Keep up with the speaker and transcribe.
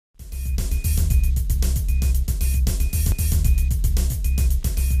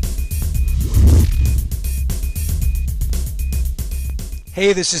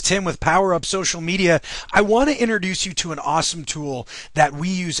Hey, this is Tim with Power Up Social Media. I want to introduce you to an awesome tool that we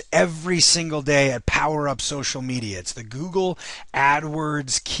use every single day at Power Up Social Media. It's the Google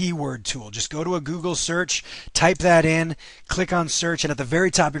AdWords keyword tool. Just go to a Google search, type that in, click on search, and at the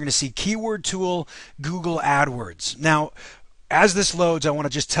very top you're going to see keyword tool Google AdWords. Now, as this loads, I want to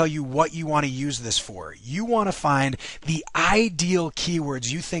just tell you what you want to use this for. You want to find the ideal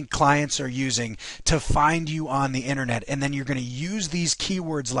keywords you think clients are using to find you on the internet, and then you're going to use these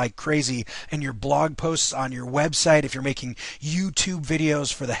keywords like crazy in your blog posts on your website. If you're making YouTube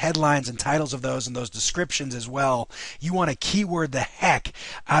videos for the headlines and titles of those and those descriptions as well, you want to keyword the heck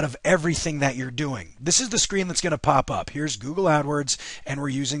out of everything that you're doing. This is the screen that's going to pop up. Here's Google AdWords, and we're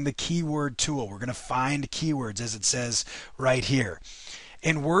using the keyword tool. We're going to find keywords as it says right here.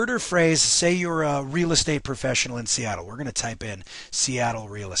 In word or phrase, say you're a real estate professional in Seattle. We're going to type in Seattle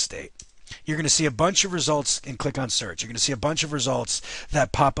real estate. You're going to see a bunch of results and click on search. You're going to see a bunch of results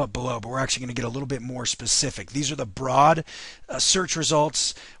that pop up below, but we're actually going to get a little bit more specific. These are the broad search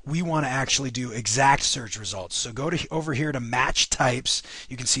results. We want to actually do exact search results. So go over here to match types.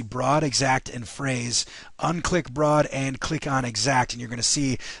 You can see broad, exact, and phrase. Unclick broad and click on exact, and you're going to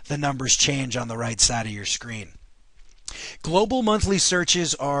see the numbers change on the right side of your screen. Global monthly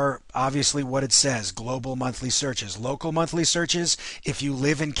searches are obviously what it says, global monthly searches. Local monthly searches, if you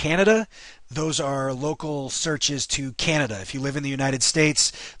live in Canada, those are local searches to Canada. If you live in the United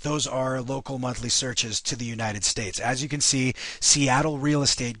States, those are local monthly searches to the United States. As you can see, Seattle real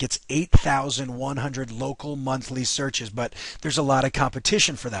estate gets 8,100 local monthly searches, but there's a lot of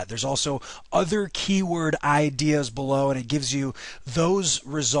competition for that. There's also other keyword ideas below, and it gives you those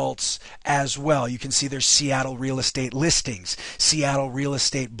results as well. You can see there's Seattle real estate listings, Seattle real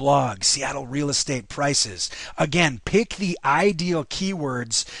estate blogs, Seattle real estate prices. Again, pick the ideal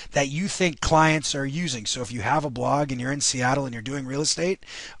keywords that you think clients are using. So if you have a blog and you're in Seattle and you're doing real estate,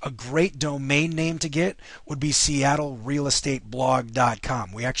 a great domain name to get would be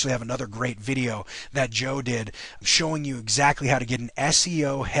seattlerealestateblog.com. We actually have another great video that Joe did showing you exactly how to get an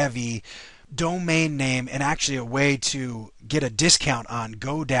SEO heavy domain name and actually a way to get a discount on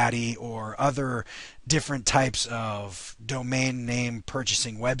GoDaddy or other different types of domain name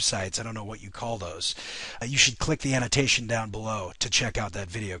purchasing websites. I don't know what you call those. You should click the annotation down below to check out that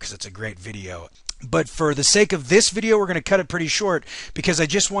video because it's a great video. But for the sake of this video, we're going to cut it pretty short because I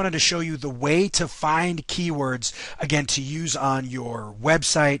just wanted to show you the way to find keywords, again, to use on your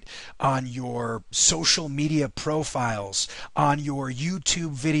website, on your social media profiles, on your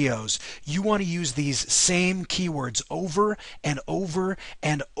YouTube videos. You want to use these same keywords over and over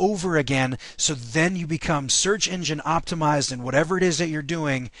and over again, so then you become search engine optimized in whatever it is that you're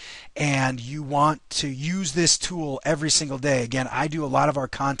doing, and you want to use this tool every single day. Again, I do a lot of our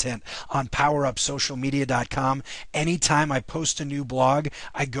content on powerupsocialmedia.com. Anytime I post a new blog,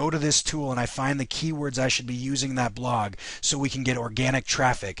 I go to this tool and I find the keywords I should be using in that blog so we can get organic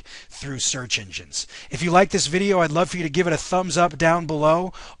traffic through search engines. If you like this video, I'd love for you to give it a thumbs up down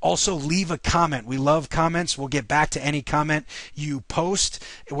below. Also, leave a comment. We love comments. We'll get back to any comment you post,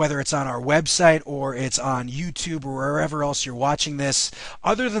 whether it's on our website or it's on YouTube or wherever else you're watching this.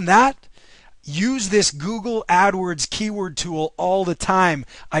 Other than that, use this Google AdWords keyword tool all the time.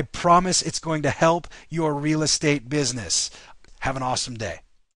 I promise it's going to help your real estate business. Have an awesome day.